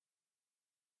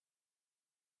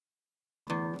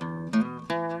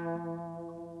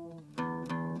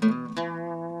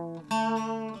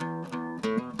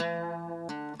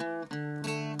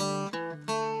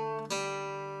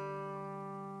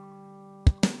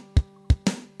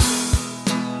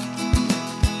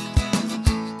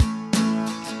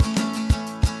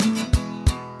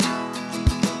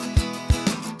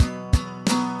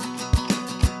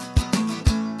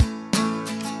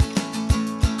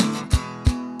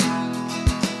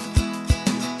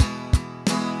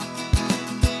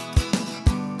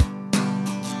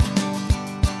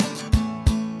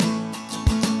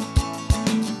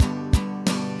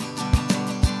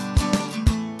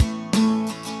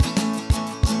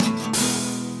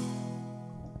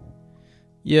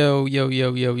Yo, yo,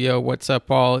 yo, yo, yo, what's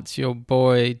up, all? It's your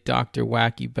boy, Dr.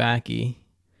 Wacky Backy,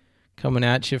 coming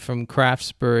at you from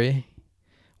Craftsbury,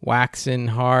 waxing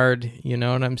hard, you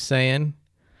know what I'm saying?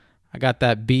 I got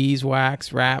that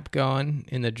beeswax wrap going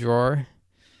in the drawer,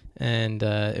 and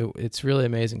it's really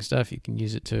amazing stuff. You can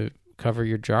use it to cover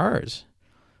your jars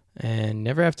and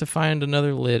never have to find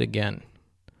another lid again.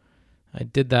 I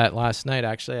did that last night,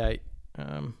 actually.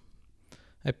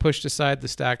 I pushed aside the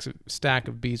stack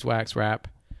of beeswax wrap,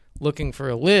 looking for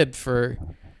a lid for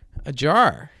a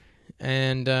jar.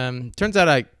 And turns out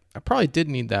I probably did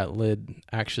need that lid,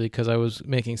 actually, because I was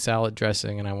making salad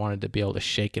dressing and I wanted to be able to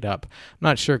shake it up. I'm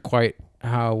not sure quite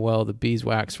how well the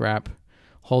beeswax wrap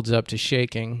holds up to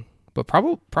shaking, but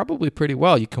probably pretty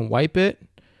well. You can wipe it.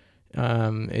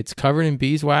 It's covered in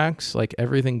beeswax, like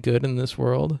everything good in this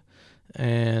world.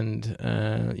 And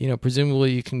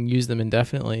presumably you can use them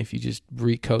indefinitely if you just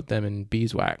recoat them in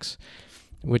beeswax,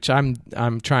 which I'm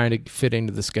trying to fit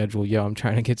into the schedule. I'm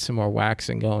trying to get some more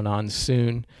waxing going on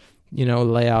soon.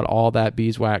 Lay out all that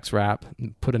beeswax wrap,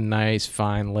 put a nice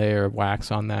fine layer of wax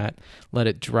on that, let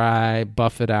it dry,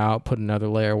 buff it out, put another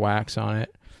layer of wax on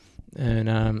it,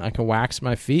 and I can wax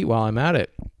my feet while I'm at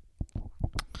it.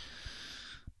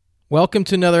 Welcome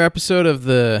to another episode of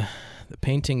the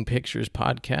Painting Pictures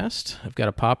podcast. I've got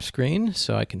a pop screen,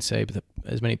 so I can say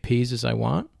as many P's as I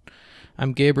want.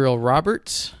 I'm Gabriel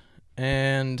Roberts,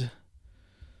 and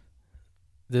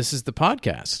this is the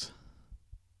podcast.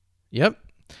 Yep.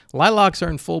 Lilacs are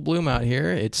in full bloom out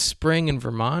here. It's spring in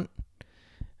Vermont.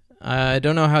 I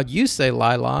don't know how you say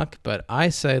lilac, but I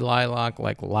say lilac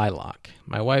like lilac.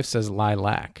 My wife says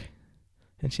lilac,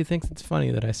 and she thinks it's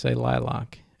funny that I say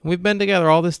lilac. We've been together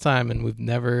all this time, and we've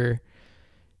never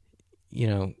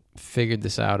figured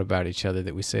this out about each other,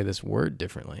 that we say this word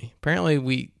differently. Apparently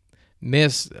we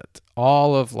missed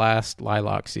all of last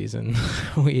lilac season.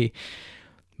 We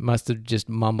must have just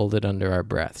mumbled it under our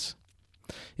breaths.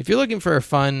 If you're looking for a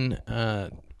fun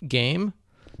game,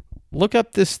 look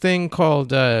up this thing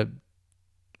called,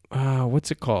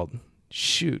 what's it called?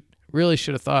 Shoot, really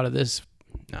should have thought of this.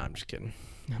 No, I'm just kidding.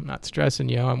 I'm not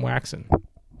stressing, I'm waxing.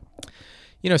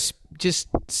 Just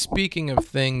speaking of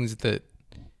things that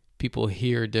people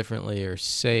hear differently or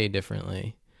say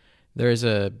differently, there's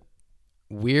a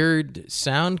weird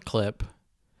sound clip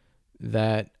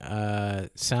that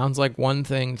sounds like one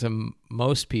thing to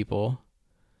most people,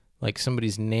 like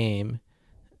somebody's name,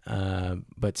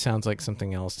 but sounds like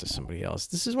something else to somebody else.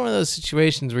 This is one of those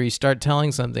situations where you start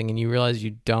telling something and you realize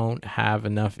you don't have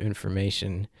enough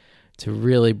information to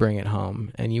really bring it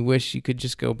home, and you wish you could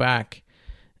just go back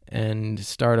and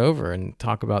start over and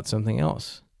talk about something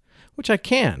else. Which I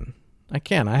can.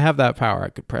 I have that power. I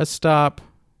could press stop,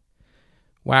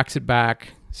 wax it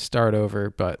back, start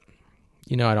over, but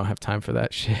I don't have time for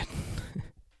that shit.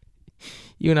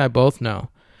 You and I both know.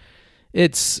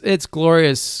 It's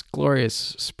glorious, glorious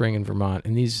spring in Vermont,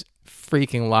 and these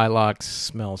freaking lilacs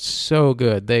smell so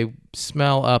good. They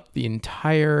smell up the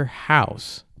entire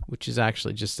house, which is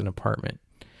actually just an apartment.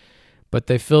 But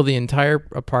they fill the entire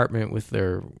apartment with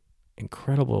their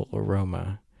incredible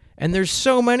aroma. And there's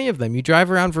so many of them. You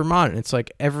drive around Vermont, and it's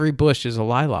like every bush is a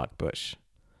lilac bush.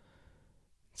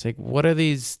 It's like, what are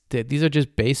these? These are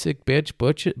just basic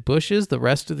bushes the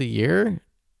rest of the year?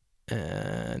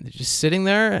 They're just sitting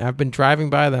there. I've been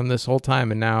driving by them this whole time,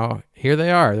 and now here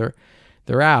they are.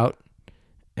 They're out,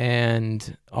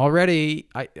 and already,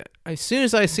 as soon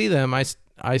as I see them,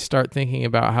 I start thinking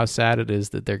about how sad it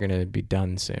is that they're going to be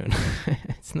done soon.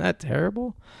 Isn't that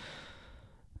terrible?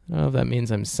 I don't know if that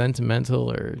means I'm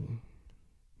sentimental or...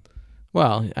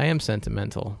 Well, I am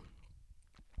sentimental.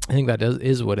 I think that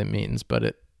is what it means,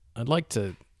 but I'd like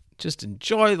to just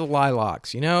enjoy the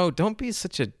lilacs, Don't be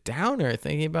such a downer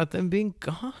thinking about them being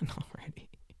gone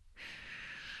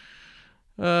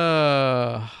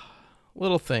already.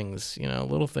 Little things,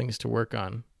 little things to work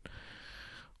on.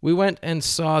 We went and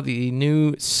saw the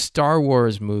new Star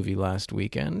Wars movie last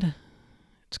weekend.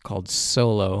 It's called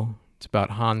Solo. It's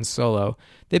about Han Solo.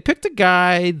 They picked a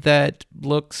guy that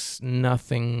looks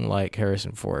nothing like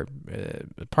Harrison Ford,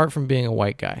 apart from being a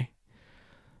white guy.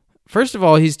 First of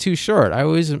all, he's too short. I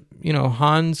always,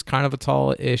 Han's kind of a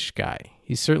tall-ish guy.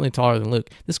 He's certainly taller than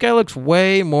Luke. This guy looks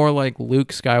way more like Luke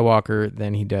Skywalker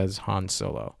than he does Han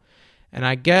Solo. And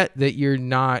I get that you're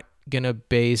not going to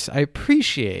I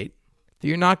appreciate that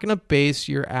you're not going to base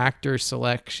your actor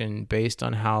selection based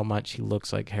on how much he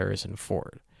looks like Harrison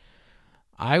Ford.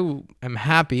 I am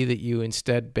happy that you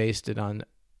instead based it on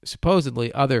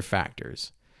supposedly other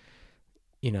factors,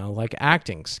 like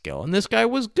acting skill. And this guy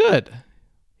was good.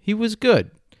 He was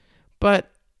good. But,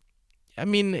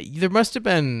 there must have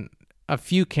been a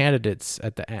few candidates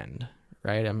at the end,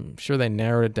 right? I'm sure they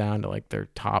narrowed it down to like their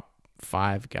top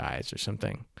 5 guys or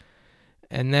something.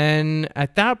 And then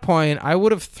at that point, I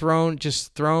would have thrown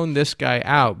this guy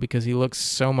out because he looks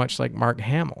so much like Mark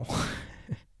Hamill.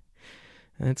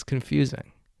 And it's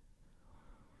confusing.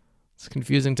 It's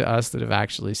confusing to us that have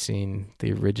actually seen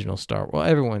the original Star Wars. Well,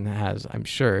 everyone has, I'm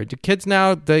sure. Do kids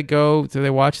now, do they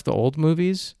watch the old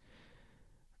movies?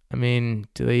 I mean,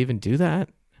 do they even do that?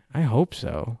 I hope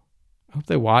so. I hope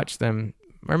they watch them.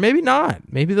 Or maybe not.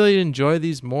 Maybe they'll enjoy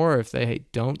these more if they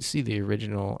don't see the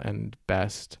original and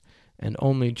best and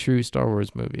only true Star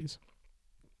Wars movies.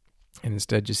 And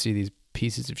instead just see these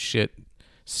pieces of shit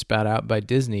spat out by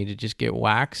Disney to just get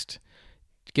waxed.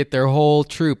 Get their whole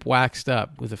troupe waxed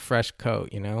up with a fresh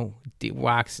coat,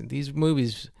 These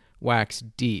movies wax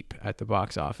deep at the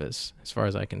box office, as far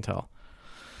as I can tell.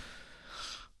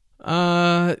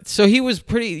 So he was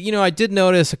pretty, I did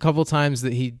notice a couple times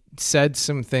that he said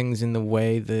some things in the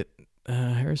way that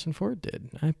Harrison Ford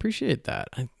did. I appreciate that.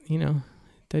 He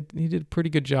did a pretty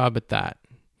good job at that.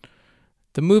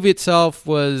 The movie itself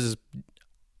was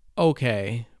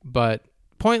okay, but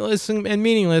pointless and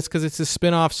meaningless because it's a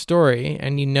spin-off story,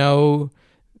 and you know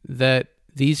that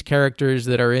these characters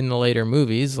that are in the later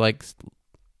movies, like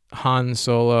Han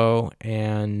Solo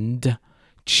and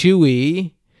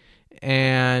Chewie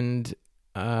and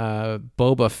not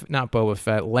Boba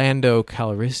Fett, Lando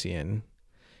Calrissian,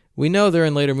 we know they're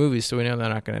in later movies, so we know they're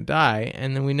not going to die,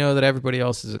 and then we know that everybody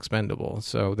else is expendable,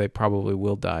 so they probably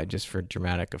will die just for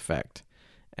dramatic effect.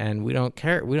 And we don't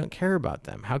care. We don't care about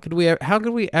them. How could we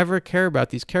ever care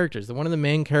about these characters? One of the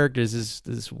main characters is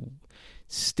this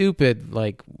stupid,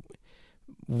 like,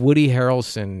 Woody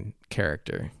Harrelson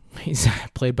character. He's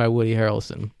played by Woody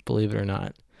Harrelson, believe it or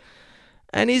not.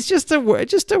 And he's just a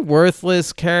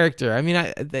worthless character. I mean,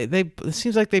 it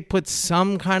seems like they put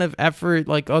some kind of effort,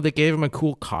 like, they gave him a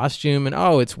cool costume, and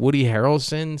it's Woody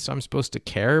Harrelson, so I'm supposed to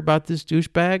care about this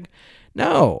douchebag?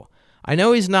 No. I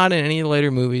know he's not in any later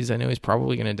movies. I know he's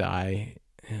probably going to die.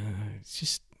 It's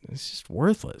just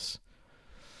worthless.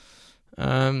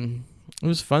 It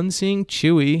was fun seeing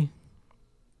Chewie.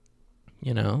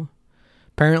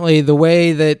 Apparently the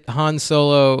way that Han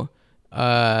Solo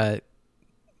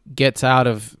gets out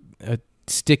of a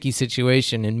sticky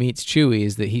situation and meets Chewie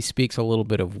is that he speaks a little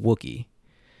bit of Wookiee,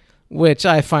 which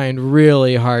I find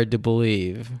really hard to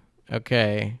believe.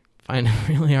 Okay. Find it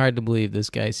really hard to believe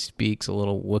this guy speaks a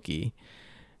little Wookiee.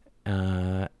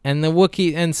 And the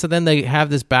Wookiee, and so then they have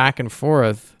this back and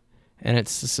forth, and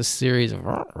it's just a series of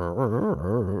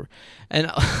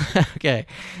and okay,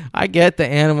 I get the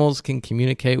animals can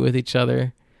communicate with each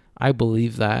other. I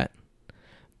believe that.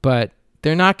 But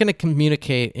they're not going to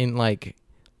communicate in like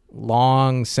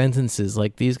long sentences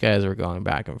like these guys are going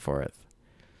back and forth.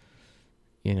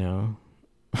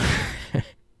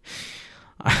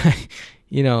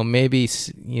 Maybe,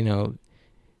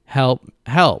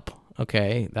 help.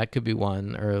 Okay, that could be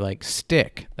one. Or like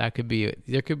stick. There could be a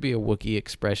Wookiee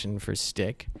expression for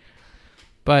stick.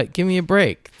 But give me a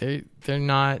break. They're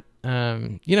not,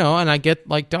 and I get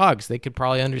like dogs. They could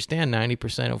probably understand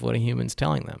 90% of what a human's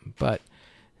telling them. But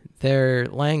their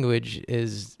language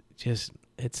is just,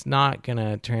 it's not going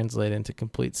to translate into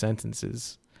complete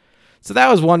sentences. So that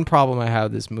was one problem I had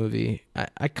with this movie.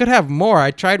 I could have more. I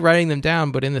tried writing them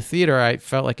down, but in the theater, I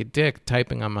felt like a dick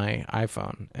typing on my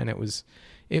iPhone, and it was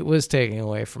taking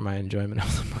away from my enjoyment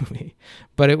of the movie.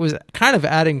 But it was kind of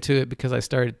adding to it because I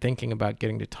started thinking about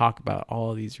getting to talk about all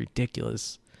of these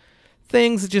ridiculous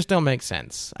things that just don't make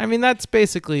sense. I mean, that's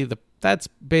basically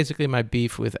my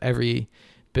beef with every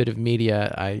bit of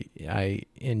media I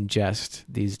ingest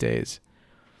these days.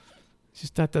 It's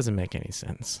just that doesn't make any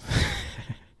sense.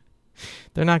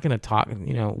 They're not going to talk,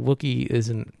 Wookiee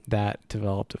isn't that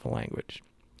developed of a language.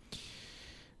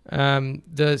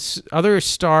 The other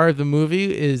star of the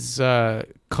movie is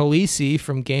Khaleesi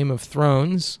from Game of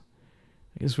Thrones.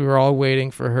 I guess we were all waiting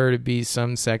for her to be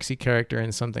some sexy character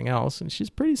in something else, and she's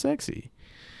pretty sexy.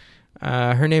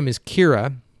 Her name is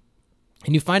Kira,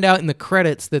 and you find out in the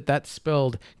credits that that's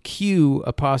spelled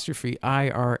Q''IRA.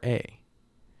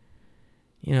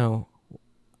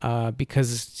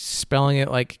 Because spelling it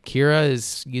like Kira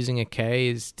is using a K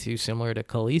is too similar to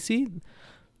Khaleesi.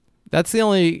 That's the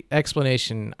only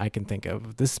explanation I can think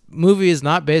of. This movie is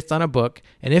not based on a book,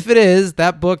 and if it is,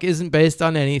 that book isn't based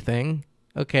on anything.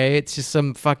 Okay, it's just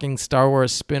some fucking Star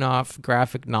Wars spin-off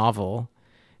graphic novel.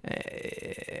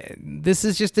 This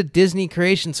is just a Disney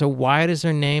creation, so why does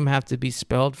her name have to be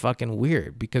spelled fucking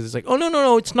weird? Because it's like,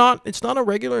 no, it's not a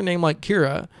regular name like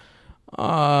Kira.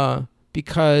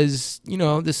 Because,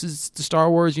 this is the Star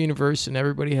Wars universe and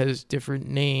everybody has different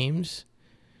names.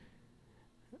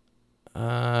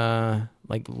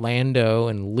 like Lando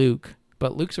and Luke,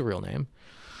 but Luke's a real name.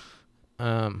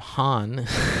 Han,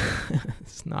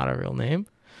 it's not a real name.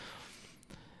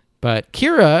 But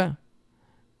Kira,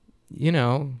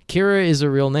 Kira is a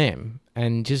real name.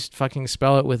 And just fucking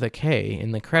spell it with a K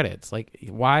in the credits. Like,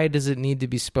 why does it need to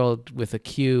be spelled with a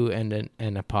Q and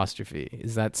an apostrophe?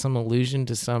 Is that some allusion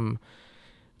to some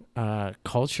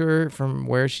culture from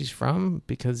where she's from?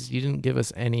 Because you didn't give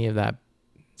us any of that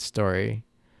story.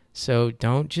 So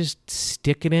don't just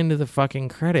stick it into the fucking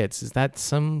credits. Is that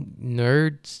some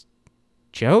nerd's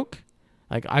joke?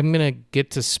 Like, I'm going to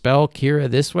get to spell Kira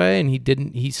this way, and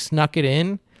he snuck it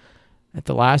in at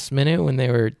the last minute when they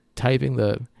were typing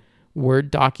the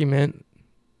Word document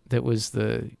that was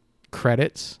the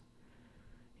credits,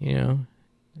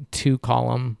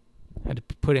 2-column, had to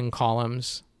put in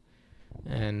columns,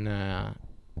 and I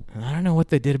don't know what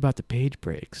they did about the page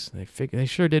breaks. They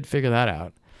sure did figure that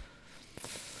out.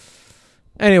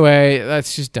 Anyway,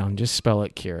 that's just dumb. Just spell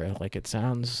it Kira like it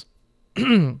sounds.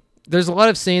 There's a lot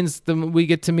of scenes. We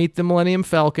get to meet the Millennium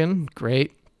Falcon.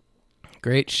 Great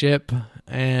ship,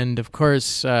 and of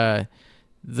course.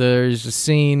 There's a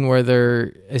scene where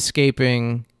they're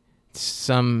escaping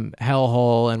some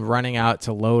hellhole and running out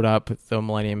to load up the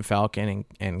Millennium Falcon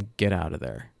and get out of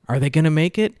there. Are they going to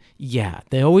make it? Yeah,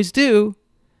 they always do.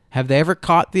 Have they ever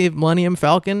caught the Millennium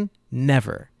Falcon?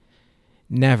 Never.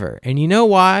 And you know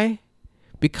why?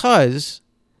 Because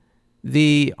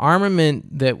the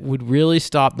armament that would really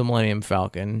stop the Millennium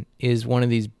Falcon is one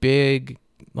of these big,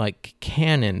 like,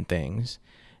 cannon things.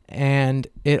 And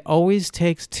it always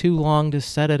takes too long to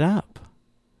set it up.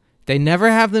 They never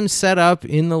have them set up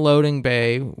in the loading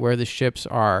bay where the ships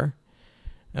are,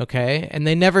 okay? And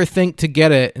they never think to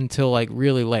get it until, like,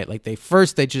 really late. Like, they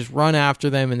just run after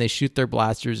them and they shoot their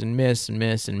blasters and miss and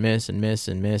miss and miss and miss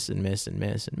and miss and miss and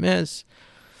miss and miss.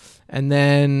 And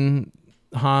then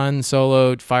Han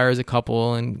Solo fires a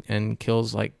couple and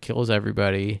kills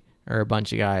everybody or a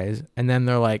bunch of guys. And then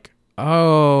they're like,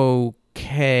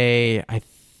 okay, I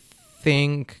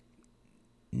think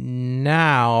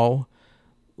now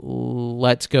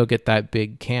let's go get that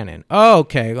big cannon. Oh,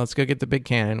 okay, let's go get the big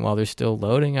cannon while they're still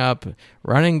loading up,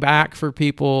 running back for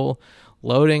people,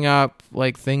 loading up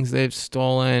like things they've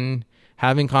stolen,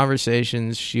 having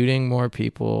conversations, shooting more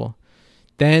people.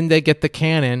 Then they get the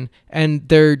cannon, and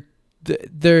they're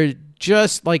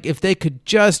just like, if they could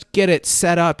just get it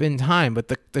set up in time.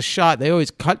 But the shot, they always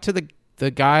cut to the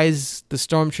guys, the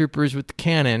stormtroopers with the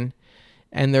cannon,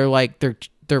 and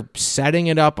they're setting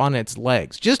it up on its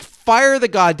legs. Just fire the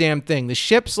goddamn thing. The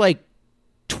ship's like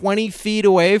 20 feet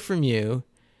away from you.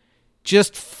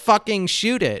 Just fucking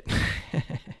shoot it. Now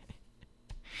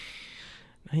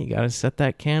you got to set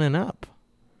that cannon up.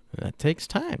 That takes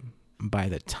time. By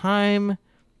the time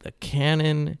the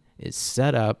cannon is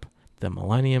set up, the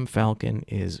Millennium Falcon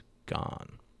is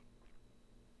gone.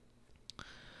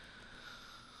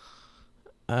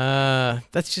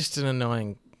 That's just an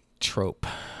annoying trope.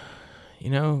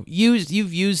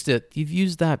 You've used it. You've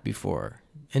used that before.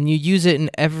 And you use it in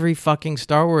every fucking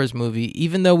Star Wars movie,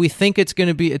 even though we think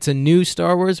it's a new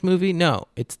Star Wars movie. No,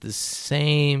 it's the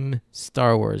same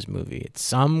Star Wars movie. It's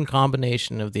some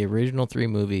combination of the original 3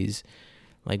 movies,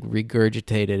 like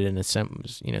regurgitated in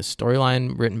a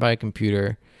storyline written by a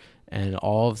computer, and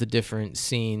all of the different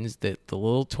scenes that the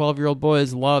little 12-year-old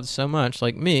boys loved so much.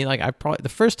 Like me, the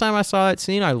first time I saw that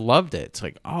scene, I loved it. It's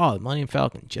like, oh, the Millennium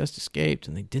Falcon just escaped,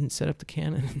 and they didn't set up the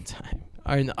cannon in time.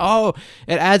 It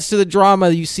adds to the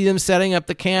drama. You see them setting up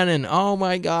the cannon. Oh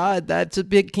my God, that's a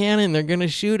big cannon. They're going to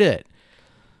shoot it.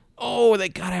 Oh, they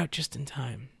got out just in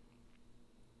time.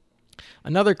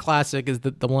 Another classic is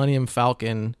that the Millennium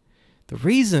Falcon, another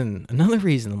reason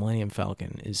the Millennium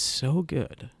Falcon is so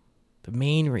good, the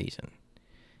main reason,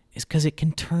 is because it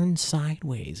can turn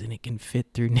sideways and it can fit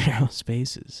through narrow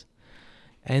spaces.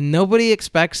 And nobody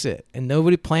expects it, and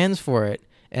nobody plans for it.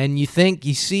 And you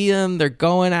see them, they're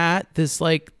going at this,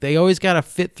 like, they always got to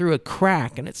fit through a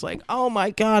crack. And it's like, oh my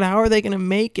God, how are they going to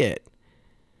make it?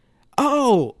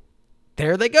 Oh,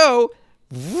 there they go.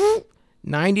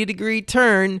 90-degree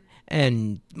turn,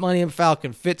 and Millennium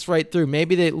Falcon fits right through.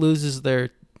 Maybe it loses their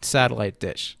satellite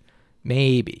dish.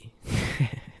 Maybe.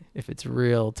 If it's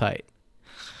real tight.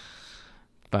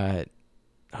 But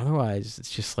otherwise,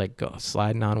 it's just like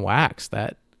sliding on wax.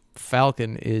 That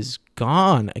Falcon is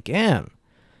gone again.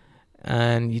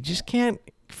 And you just can't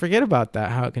forget about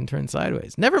that, how it can turn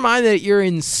sideways. Never mind that you're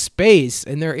in space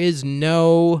and there is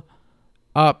no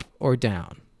up or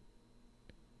down,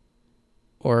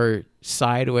 or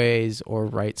sideways or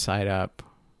right side up.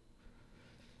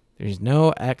 There's no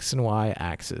X and Y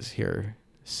axis here.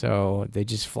 So they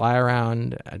just fly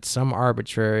around at some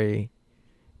arbitrary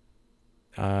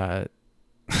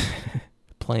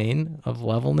plane of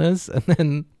levelness, and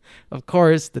then of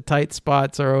course the tight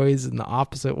spots are always in the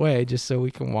opposite way, just so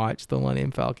we can watch the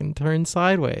Millennium Falcon turn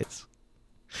sideways.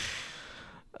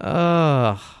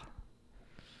 And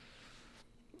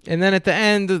then at the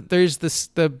end, there's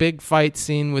the big fight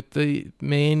scene with the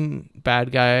main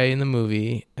bad guy in the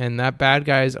movie, and that bad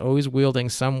guy is always wielding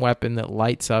some weapon that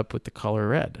lights up with the color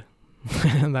red.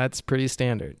 And that's pretty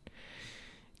standard.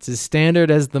 It's as standard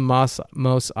as the Mos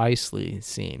Eisley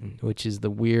scene, which is the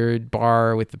weird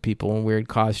bar with the people in weird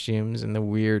costumes and the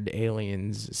weird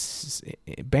aliens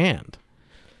band.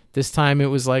 This time it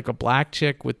was like a black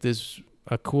chick with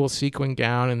a cool sequin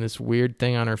gown and this weird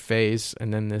thing on her face,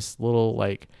 and then this little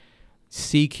like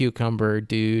sea cucumber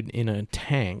dude in a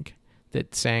tank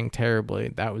that sang terribly.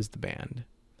 That was the band.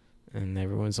 And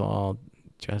everyone's all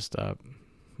dressed up.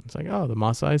 It's like, oh, the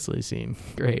Mos Eisley scene.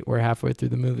 Great, we're halfway through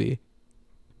the movie.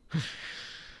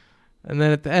 And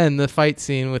then at the end, the fight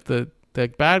scene with the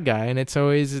bad guy, and it's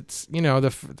of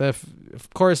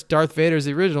course Darth Vader's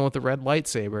the original with the red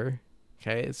lightsaber.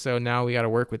 Okay, so now we got to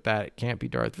work with that. It can't be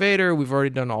Darth Vader. We've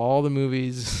already done all the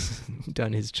movies. We've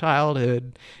done his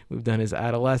childhood. We've done his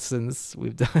adolescence.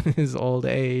 We've done his old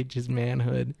age, his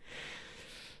manhood.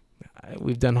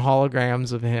 We've done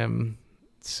holograms of him,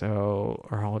 or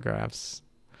holographs.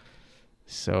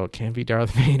 So it can't be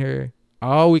Darth Vader.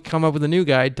 Oh, we come up with a new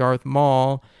guy, Darth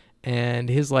Maul, and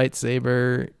his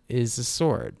lightsaber is a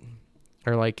sword.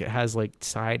 Or like it has like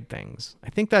side things. I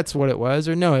think that's what it was.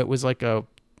 Or no, it was like a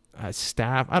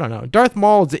staff. I don't know. Darth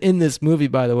Maul's in this movie,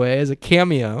 by the way, as a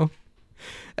cameo.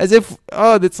 As if,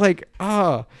 that's like,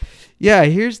 yeah,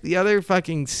 here's the other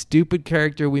fucking stupid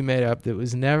character we made up that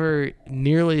was never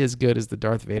nearly as good as the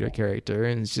Darth Vader character,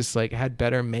 and it's just like had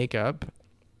better makeup.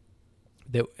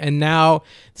 And now,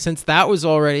 since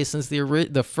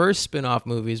the first spin-off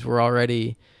movies were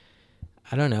already,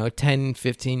 I don't know, 10,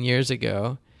 15 years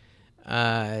ago,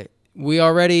 now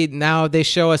they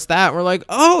show us that. We're like,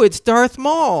 oh, it's Darth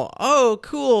Maul. Oh,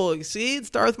 cool. See, it's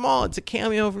Darth Maul. It's a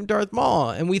cameo from Darth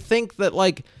Maul. And we think that,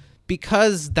 like,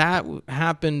 because that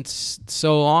happened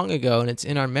so long ago and it's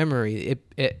in our memory,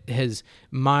 it has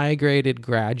migrated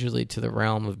gradually to the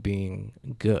realm of being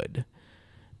good.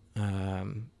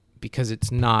 Because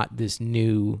it's not this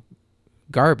new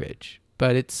garbage,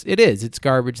 but it's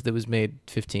garbage that was made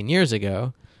 15 years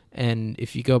ago. And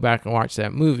if you go back and watch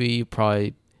that movie, you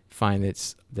probably find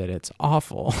that it's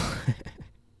awful.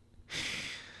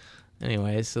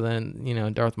 Anyway, so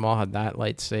then, Darth Maul had that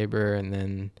lightsaber, and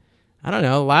then, I don't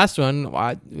know, the last one,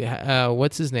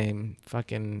 what's his name?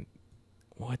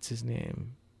 What's his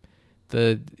name?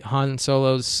 The Han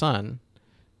Solo's son.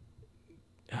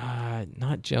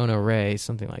 Not Jonah Ray,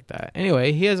 something like that.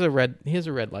 Anyway, he has a red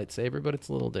lightsaber, but it's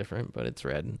a little different, but it's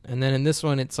red. And then in this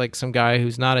one, it's like some guy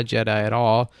who's not a Jedi at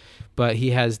all, but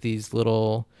he has these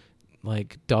little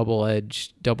like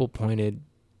double-edged, double-pointed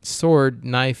sword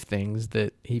knife things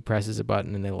that he presses a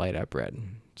button and they light up red.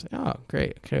 It's like, oh,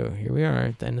 great. Okay, here we are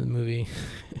at the end of the movie.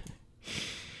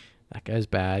 That guy's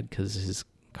bad because his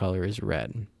color is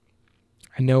red.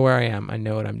 I know where I am. I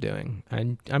know what I'm doing.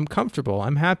 I'm comfortable.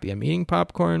 I'm happy. I'm eating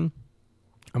popcorn.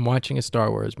 I'm watching a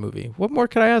Star Wars movie. What more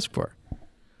could I ask for?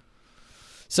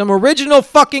 Some original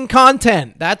fucking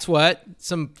content. That's what.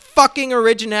 Some fucking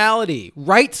originality.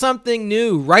 Write something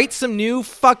new. Write some new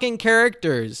fucking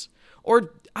characters.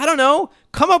 Or, I don't know,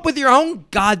 come up with your own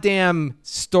goddamn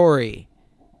story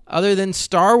other than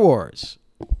Star Wars.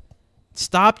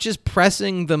 Stop just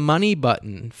pressing the money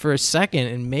button for a second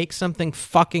and make something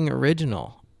fucking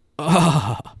original.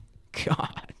 Oh,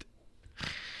 God.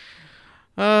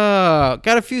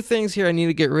 Got a few things here I need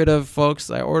to get rid of, folks.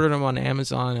 I ordered them on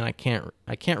Amazon and I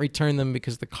can't return them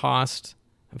because the cost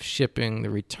of shipping the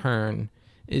return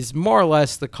is more or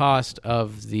less the cost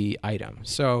of the item.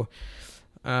 So,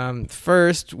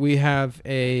 first we have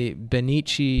a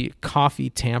Benici coffee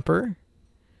tamper.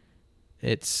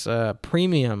 It's a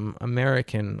premium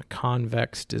American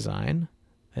convex design.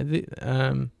 It's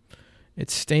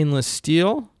stainless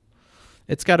steel.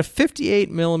 It's got a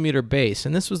 58 millimeter base,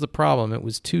 and this was the problem. It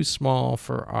was too small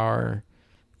for our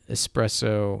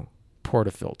espresso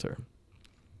portafilter.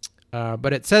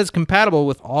 But it says compatible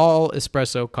with all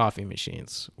espresso coffee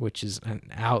machines, which is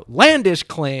an outlandish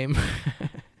claim. I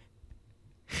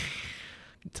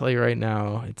can tell you right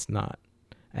now, it's not.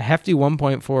 A hefty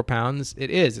 1.4 pounds. It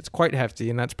is. It's quite hefty,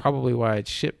 and that's probably why its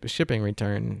shipping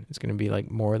return is going to be like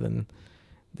more than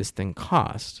this thing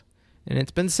cost. And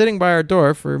it's been sitting by our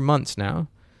door for months now,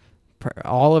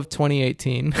 all of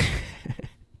 2018.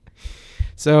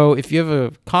 So if you have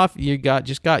a coffee, you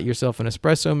just got yourself an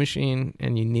espresso machine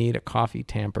and you need a coffee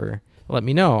tamper, let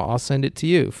me know. I'll send it to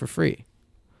you for free.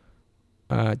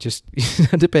 Just you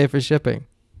have to pay for shipping.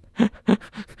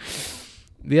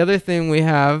 The other thing we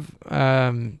have,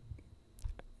 I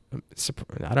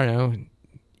don't know,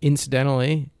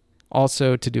 incidentally,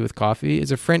 also to do with coffee,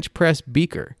 is a French press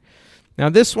beaker. Now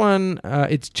this one,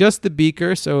 it's just the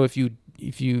beaker. So if you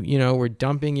were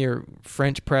dumping your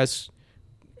French press,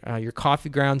 your coffee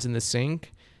grounds in the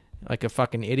sink like a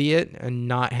fucking idiot and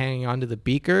not hanging onto the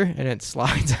beaker and it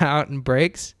slides out and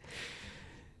breaks,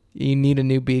 you need a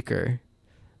new beaker.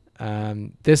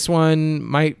 This one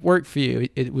might work for you.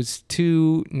 It was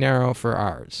too narrow for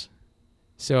ours.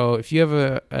 So if you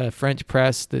have a French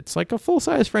press that's like a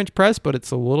full-size French press, but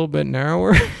it's a little bit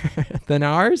narrower than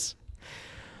ours,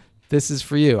 this is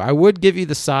for you. I would give you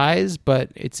the size,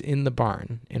 but it's in the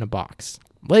barn in a box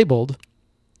labeled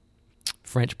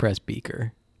French press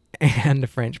beaker and a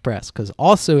French press, because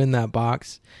also in that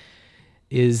box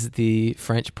is the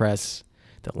French press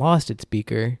that lost its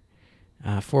beaker,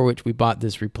 for which we bought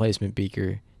this replacement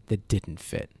beaker that didn't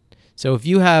fit. So if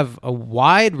you have a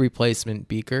wide replacement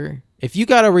beaker, if you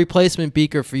got a replacement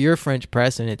beaker for your French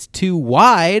press and it's too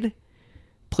wide,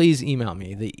 please email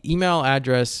me. The email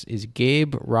address is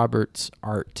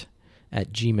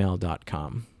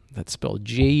gaberobertsart@gmail.com. That's spelled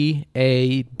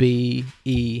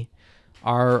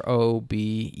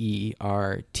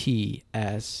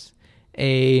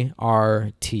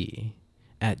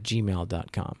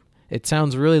It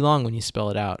sounds really long when you spell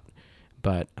it out,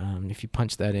 but if you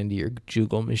punch that into your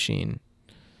Google machine,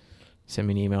 send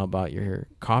me an email about your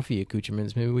coffee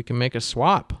accoutrements, maybe we can make a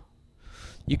swap.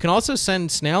 You can also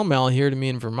send snail mail here to me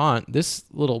in Vermont. This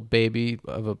little baby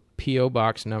of a P.O.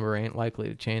 Box number ain't likely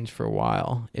to change for a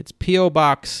while. It's P.O.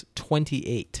 Box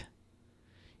 28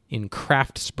 in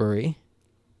Craftsbury.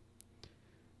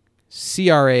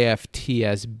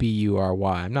 Craftsbury.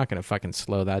 I'm not going to fucking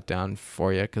slow that down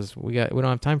for you because we don't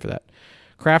have time for that.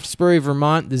 Craftsbury,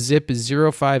 Vermont. The zip is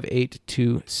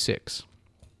 05826.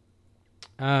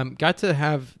 Got to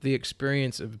have the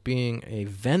experience of being a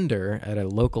vendor at a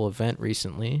local event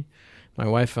recently. My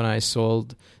wife and I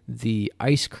sold the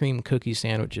ice cream cookie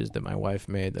sandwiches that my wife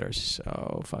made that are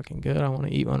so fucking good. I want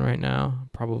to eat one right now.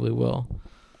 Probably will.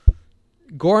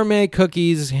 Gourmet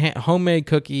cookies, homemade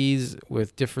cookies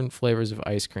with different flavors of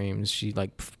ice creams. She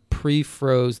like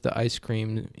pre-froze the ice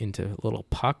cream into little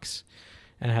pucks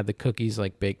and had the cookies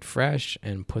like baked fresh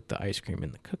and put the ice cream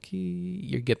in the cookie.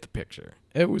 You get the picture.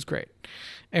 It was great.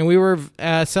 And we were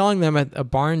selling them at a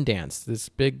barn dance, this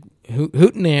big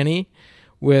hootenanny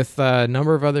with a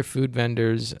number of other food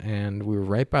vendors, and we were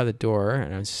right by the door,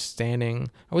 and I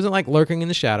wasn't like lurking in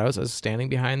the shadows. I was standing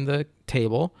behind the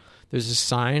table. There's a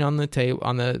sign on the table,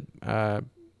 on the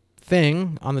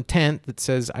thing, on the tent that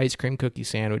says ice cream cookie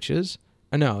sandwiches.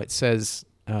 Oh, no, it says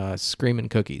Screamin'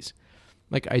 Cookies.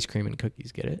 Like ice cream and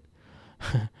cookies, get it?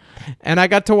 And I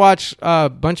got to watch a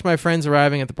bunch of my friends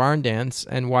arriving at the barn dance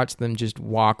and watch them just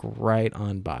walk right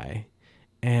on by.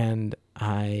 And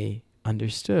I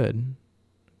understood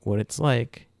what it's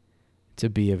like to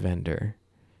be a vendor,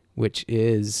 which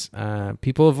is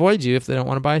people avoid you if they don't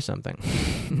want to buy something,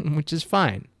 which is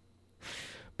fine.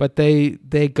 But they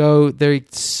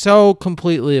so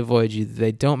completely avoid you.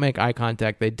 They don't make eye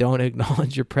contact. They don't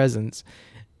acknowledge your presence.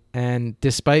 And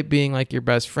despite being like your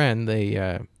best friend,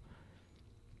 they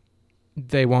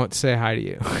won't say hi to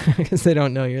you because they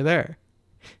don't know you're there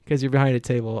because you're behind a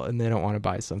table and they don't want to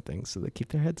buy something. So they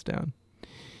keep their heads down.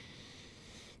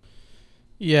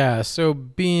 Yeah. So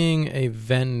being a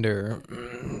vendor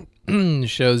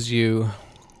shows you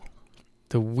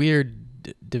the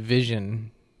weird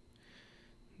division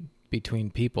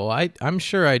between people. I'm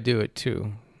sure I do it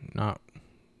too. Not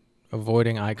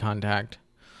avoiding eye contact.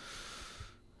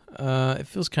 It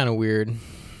feels kind of weird.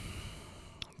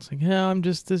 It's like, yeah, I'm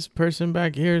just this person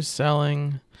back here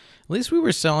selling. At least we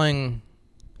were selling.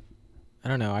 I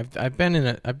don't know. I've been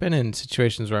in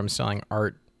situations where I'm selling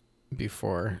art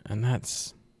before, and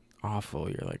that's awful.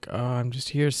 You're like, oh, I'm just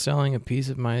here selling a piece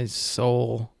of my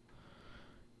soul.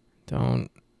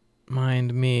 Don't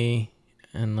mind me,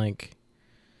 and like,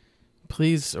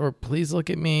 please look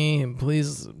at me, and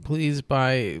please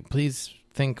buy, please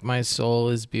think my soul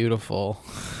is beautiful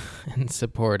and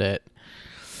support it.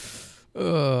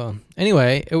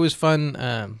 Anyway, it was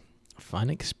fun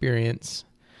experience.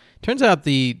 Turns out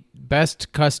the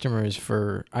best customers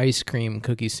for ice cream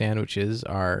cookie sandwiches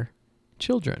are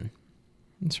children.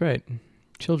 That's right.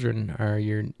 Children are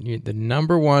the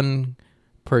number one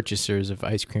purchasers of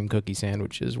ice cream cookie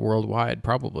sandwiches worldwide,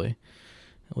 probably.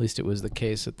 At least it was the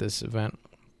case at this event.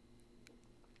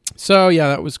 So, yeah,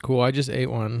 that was cool. I just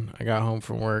ate one. I got home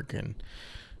from work and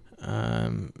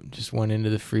just went into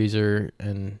the freezer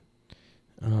and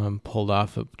Pulled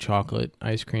off a chocolate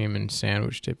ice cream and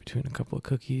sandwiched it between a couple of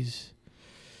cookies.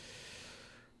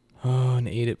 Oh, and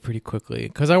ate it pretty quickly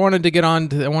because I wanted to get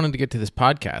to this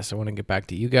podcast. I want to get back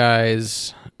to you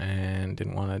guys and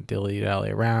didn't want to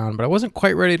dilly-dally around, but I wasn't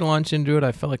quite ready to launch into it.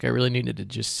 I felt like I really needed to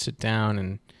just sit down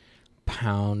and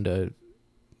pound a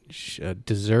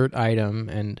dessert item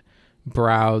and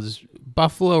browse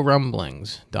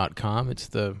buffalorumblings.com. It's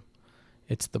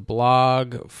the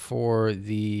blog for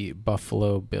the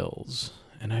Buffalo Bills.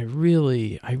 And I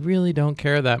really don't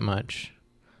care that much.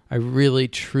 I really,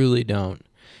 truly don't.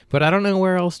 But I don't know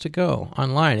where else to go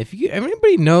online. If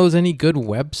anybody knows any good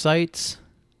websites,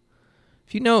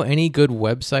 if you know any good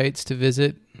websites to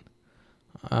visit,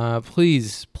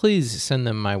 please send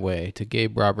them my way to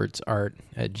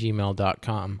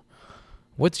GabeRobertsArt@gmail.com.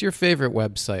 What's your favorite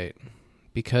website?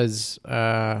 Because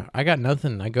I got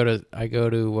nothing. I go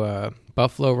to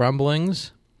Buffalo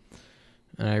Rumblings,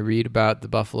 and I read about the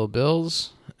Buffalo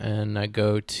Bills, and I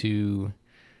go to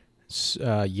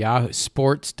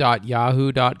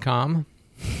sports.yahoo.com.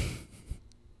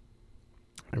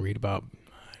 I read about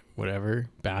whatever,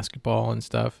 basketball and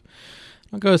stuff.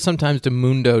 I'll go sometimes to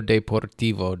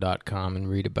mundodeportivo.com and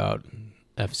read about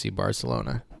FC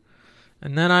Barcelona.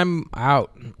 And then I'm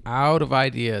out of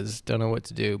ideas, don't know what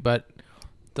to do. But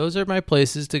those are my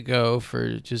places to go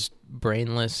for just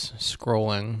brainless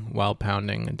scrolling while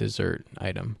pounding a dessert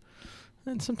item.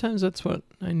 And sometimes that's what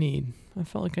I need. I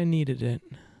felt like I needed it.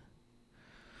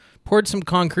 Poured some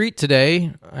concrete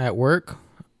today at work,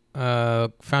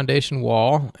 foundation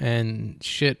wall, and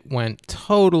shit went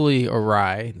totally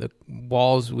awry. The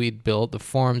walls we'd built, the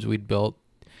forms we'd built,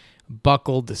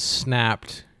 buckled,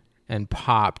 snapped, and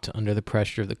popped under the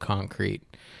pressure of the concrete.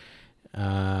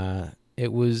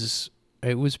 It was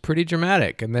pretty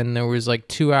dramatic. And then there was like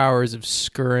 2 hours of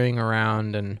scurrying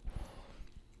around and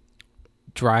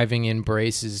driving in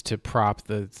braces to prop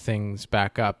the things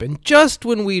back up. And just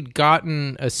when we'd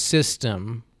gotten a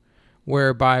system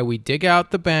whereby we dig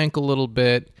out the bank a little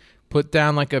bit, put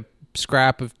down like a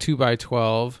scrap of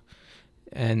 2x12,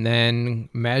 and then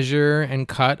measure and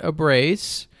cut a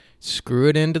brace, screw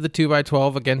it into the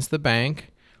 2x12 against the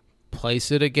bank,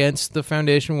 place it against the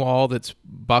foundation wall that's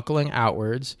buckling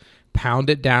outwards, pound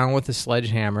it down with a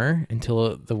sledgehammer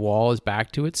until the wall is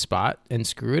back to its spot, and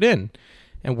screw it in.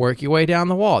 And work your way down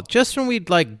the wall. Just when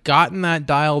we'd like gotten that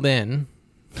dialed in,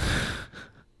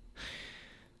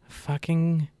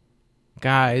 fucking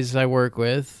guys I work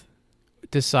with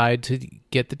decide to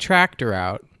get the tractor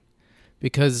out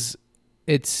because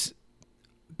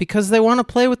they want to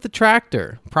play with the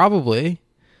tractor. Probably.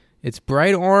 It's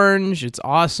bright orange. It's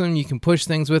awesome. You can push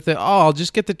things with it. Oh, I'll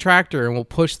just get the tractor and we'll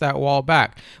push that wall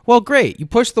back. Well, great. You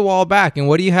push the wall back, and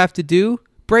what do you have to do?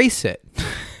 Brace it.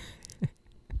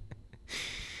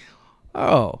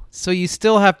 Oh, so you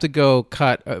still have to go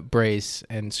cut a brace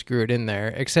and screw it in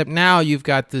there, except now you've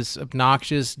got this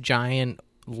obnoxious, giant,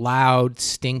 loud,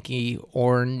 stinky,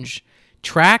 orange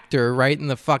tractor right in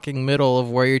the fucking middle of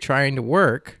where you're trying to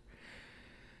work.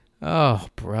 Oh,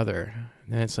 brother.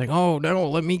 And it's like, oh, no,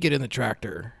 let me get in the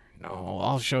tractor. No,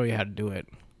 I'll show you how to do it.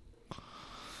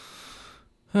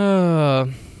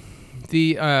 The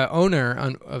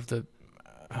owner of the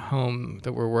home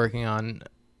that we're working on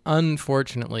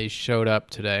unfortunately showed up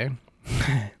today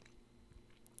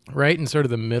right in sort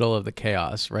of the middle of the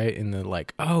chaos, right in the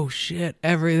like, oh shit,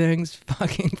 everything's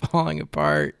fucking falling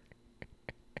apart.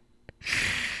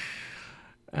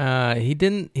 He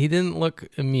didn't look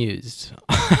amused.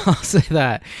 I'll say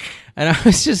that. And I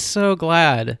was just so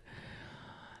glad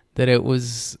that it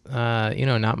was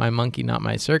not my monkey, not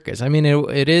my circus. I mean,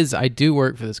 it is, I do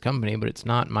work for this company, but it's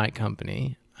not my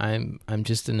company. I'm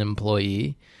just an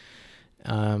employee.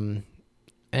 And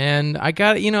I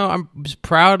got, I'm just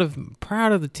proud of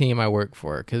the team I work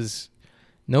for, because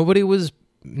nobody was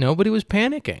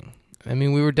panicking. I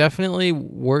mean, we were definitely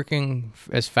working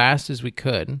as fast as we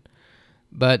could,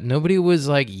 but nobody was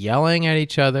like yelling at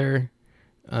each other.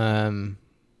 It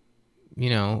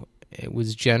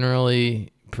was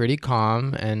generally pretty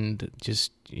calm and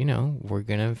just, we're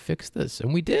going to fix this.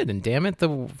 And we did. And damn it,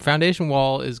 the foundation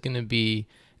wall is going to be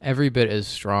every bit as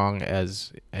strong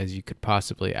as you could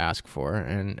possibly ask for,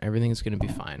 and everything's going to be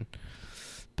fine.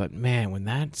 But man, when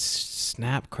that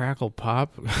snap, crackle,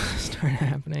 pop started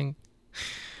happening,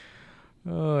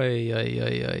 so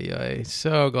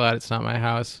glad it's not my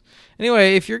house.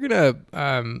 Anyway, if you're going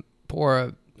to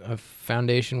pour a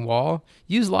foundation wall,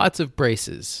 use lots of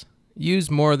braces. Use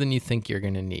more than you think you're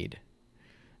going to need.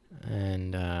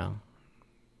 And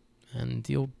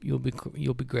you'll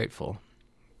be grateful.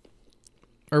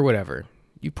 Or whatever.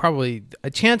 You probably,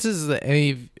 chances that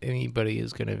anybody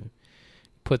is going to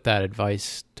put that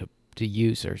advice to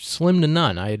use are slim to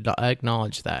none. I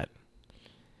acknowledge that.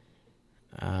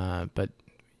 But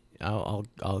I'll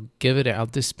give it. I'll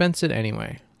dispense it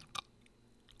anyway.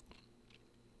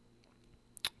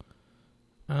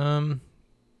 That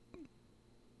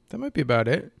might be about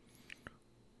it.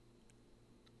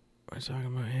 I was talking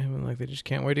about him like they just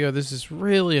can't wait to go. This is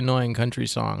really annoying country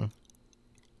song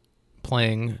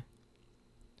playing,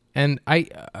 and I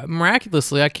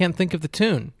miraculously I can't think of the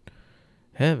tune.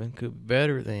 Heaven could be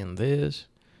better than this.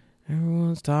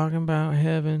 Everyone's talking about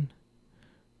heaven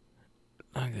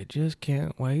like they just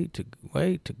can't wait to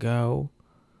go.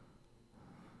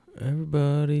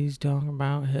 Everybody's talking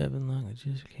about heaven like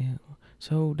they just can't.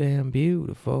 So damn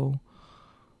beautiful.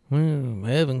 Well,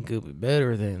 heaven could be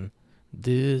better than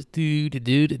this. Do.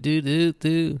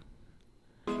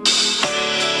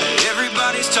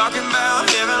 Everybody's talking about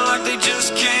heaven like they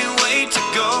just can't wait to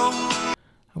go.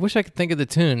 I wish I could think of the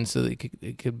tune so that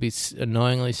it could be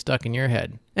annoyingly stuck in your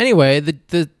head. Anyway,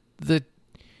 the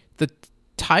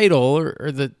title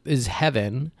is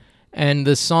Heaven, and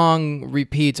the song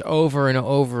repeats over and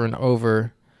over and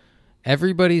over.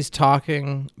 Everybody's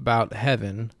talking about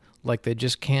heaven like they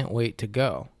just can't wait to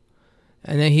go.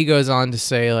 And then he goes on to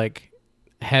say, like,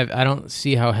 I don't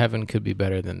see how heaven could be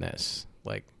better than this.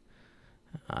 Like,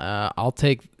 I'll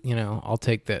take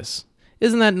this.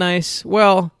 Isn't that nice?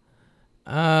 Well,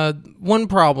 one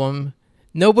problem,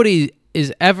 nobody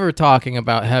is ever talking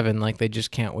about heaven like they just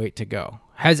can't wait to go.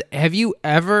 Have you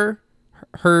ever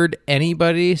heard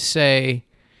anybody say,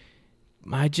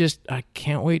 I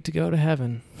can't wait to go to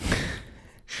heaven?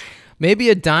 Maybe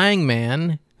a dying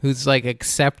man who's like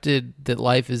accepted that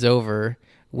life is over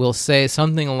will say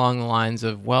something along the lines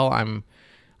of, well, I'm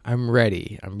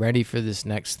ready. I'm ready for this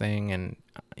next thing, and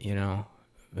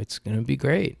it's going to be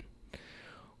great.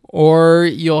 Or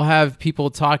you'll have people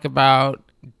talk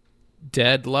about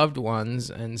dead loved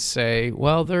ones and say,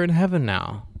 well, they're in heaven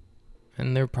now.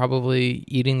 And they're probably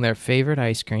eating their favorite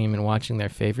ice cream and watching their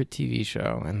favorite TV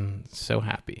show and so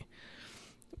happy.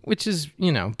 Which is,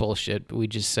 bullshit, but we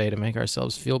just say to make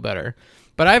ourselves feel better.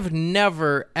 But I've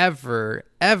never, ever,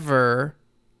 ever,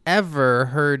 ever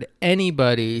heard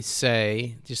anybody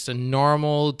say, just a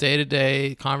normal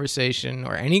day-to-day conversation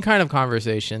or any kind of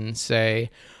conversation, say,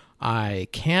 I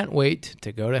can't wait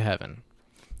to go to heaven.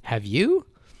 Have you?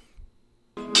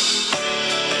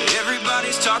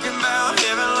 Everybody's talking about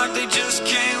heaven like they just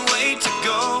can't wait to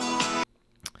go.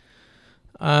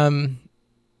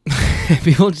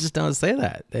 People just don't say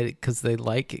that because they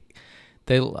like it.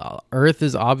 Earth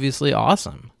is obviously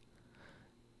awesome.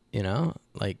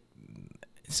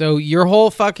 So your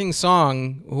whole fucking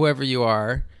song, whoever you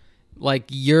are, like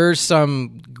you're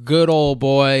some good old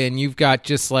boy and you've got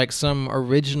just like some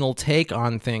original take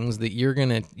on things that you're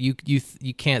gonna you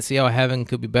can't see how heaven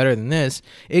could be better than this.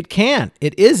 It can't.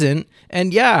 It isn't.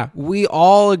 And yeah, we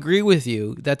all agree with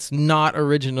you. That's not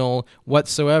original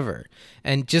whatsoever.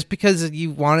 And just because you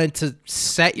wanted to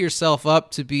set yourself up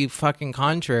to be fucking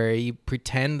contrary, you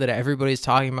pretend that everybody's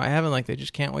talking about heaven like they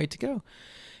just can't wait to go.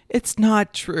 It's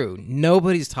not true.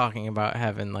 Nobody's talking about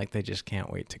heaven like they just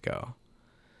can't wait to go.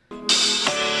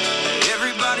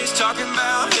 Everybody's talking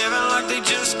about heaven like they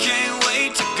just can't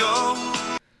wait to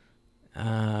go.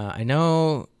 I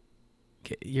know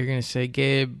you're going to say,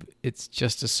 Gabe, it's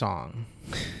just a song.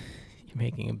 You're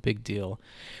making a big deal.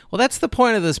 Well, that's the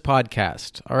point of this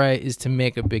podcast, all right, is to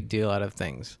make a big deal out of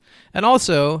things. And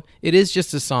also, it is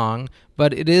just a song,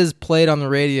 but it is played on the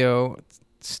radio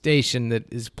station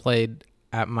that is played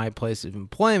at my place of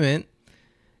employment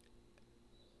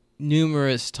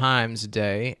numerous times a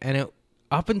day, and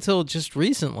up until just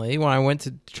recently, when I went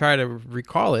to try to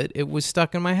recall it, it was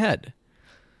stuck in my head.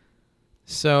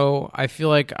 So I feel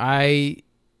like I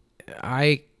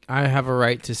have a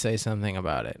right to say something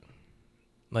about it.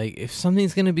 Like, if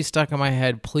something's going to be stuck in my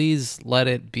head, please let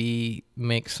it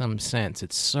make some sense.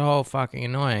 It's so fucking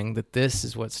annoying that this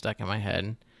is what's stuck in my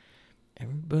head.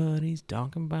 Everybody's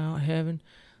talking about heaven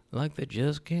like they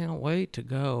just can't wait to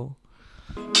go.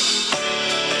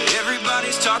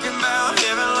 Everybody's talking about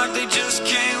heaven like they just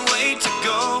can't wait to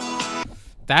go.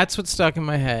 That's what's stuck in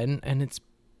my head, and it's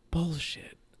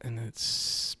bullshit. And it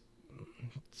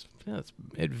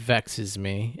vexes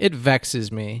me. It vexes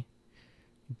me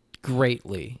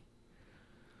greatly.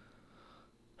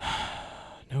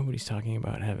 Nobody's talking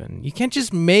about heaven. You can't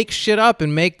just make shit up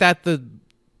and make that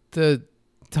the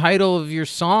title of your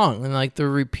song and like the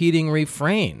repeating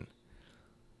refrain.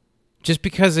 Just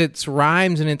because it's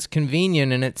rhymes and it's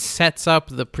convenient and it sets up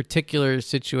the particular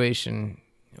situation.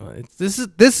 This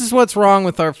is what's wrong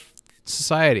with our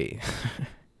society.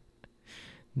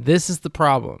 This is the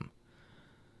problem.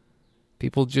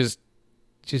 People just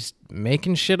just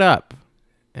making shit up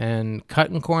and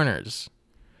cutting corners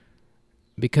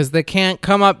because they can't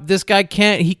come up. This guy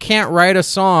can't write a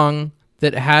song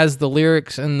that has the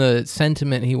lyrics and the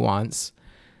sentiment he wants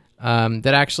that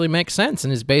actually makes sense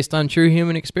and is based on true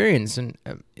human experience. And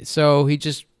so he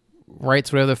just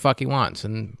writes whatever the fuck he wants,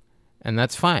 and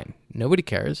that's fine. Nobody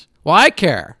cares. Well, I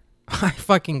care. I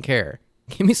fucking care.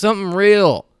 Give me something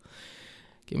real.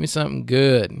 Give me something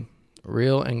good.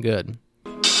 Real and good.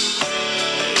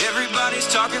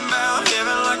 Everybody's talking about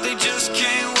heaven like they just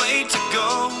can't wait to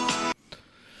go.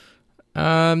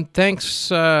 Thanks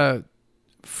to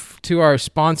our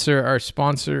sponsor. Our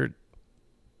sponsor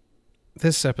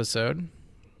this episode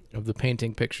of the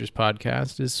Painting Pictures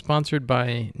podcast is sponsored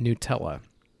by Nutella.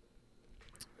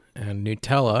 And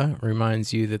Nutella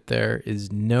reminds you that there is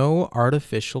no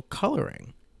artificial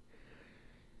coloring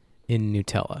in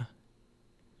Nutella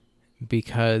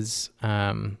because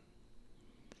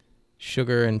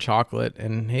sugar and chocolate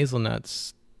and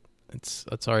hazelnuts,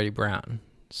 it's already brown,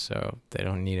 so they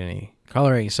don't need any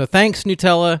coloring. So thanks,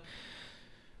 Nutella,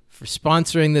 for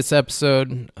sponsoring this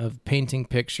episode of Painting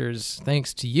Pictures.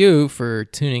 Thanks to you for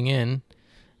tuning in.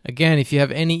 Again, if you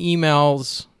have any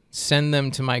emails, send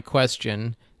them to my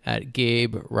question at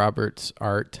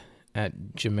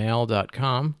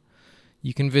gaberobertsart@gmail.com.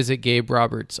 You can visit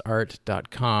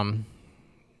gaberobertsart.com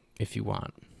if you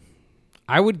want.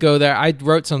 I would go there. I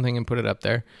wrote something and put it up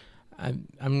there.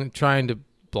 I'm trying to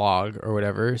blog or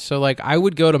whatever. So, like, I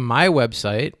would go to my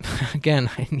website. Again,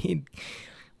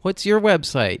 what's your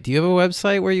website? Do you have a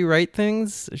website where you write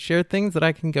things, share things that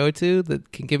I can go to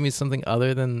that can give me something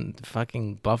other than the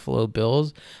fucking Buffalo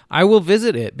Bills? I will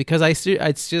visit it because I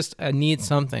need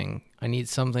something. I need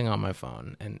something on my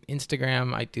phone. And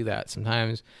Instagram, I do that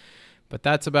sometimes. But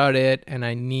that's about it. And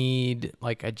I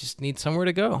just need somewhere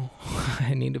to go.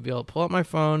 I need to be able to pull out my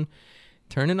phone,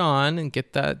 turn it on, and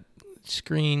get that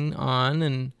screen on.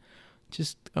 And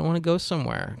I want to go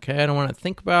somewhere. Okay? I don't want to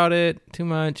think about it too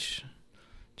much.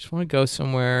 Just want to go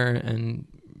somewhere and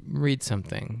read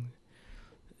something.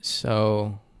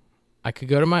 So I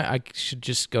should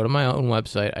just go to my own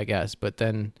website, I guess. But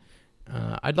then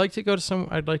I'd like to go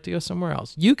somewhere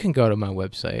else. You can go to my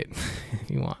website if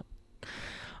you want.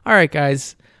 All right,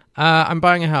 guys. I'm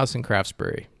buying a house in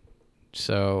Craftsbury,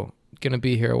 so gonna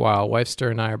be here a while. Wifester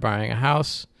and I are buying a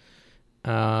house.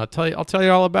 I'll tell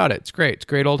you all about it. It's great. It's a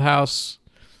great old house.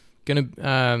 Gonna be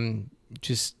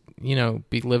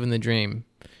living the dream.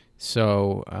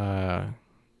 So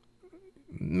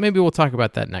maybe we'll talk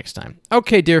about that next time.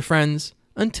 Okay, dear friends.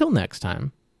 Until next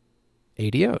time.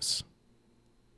 Adios.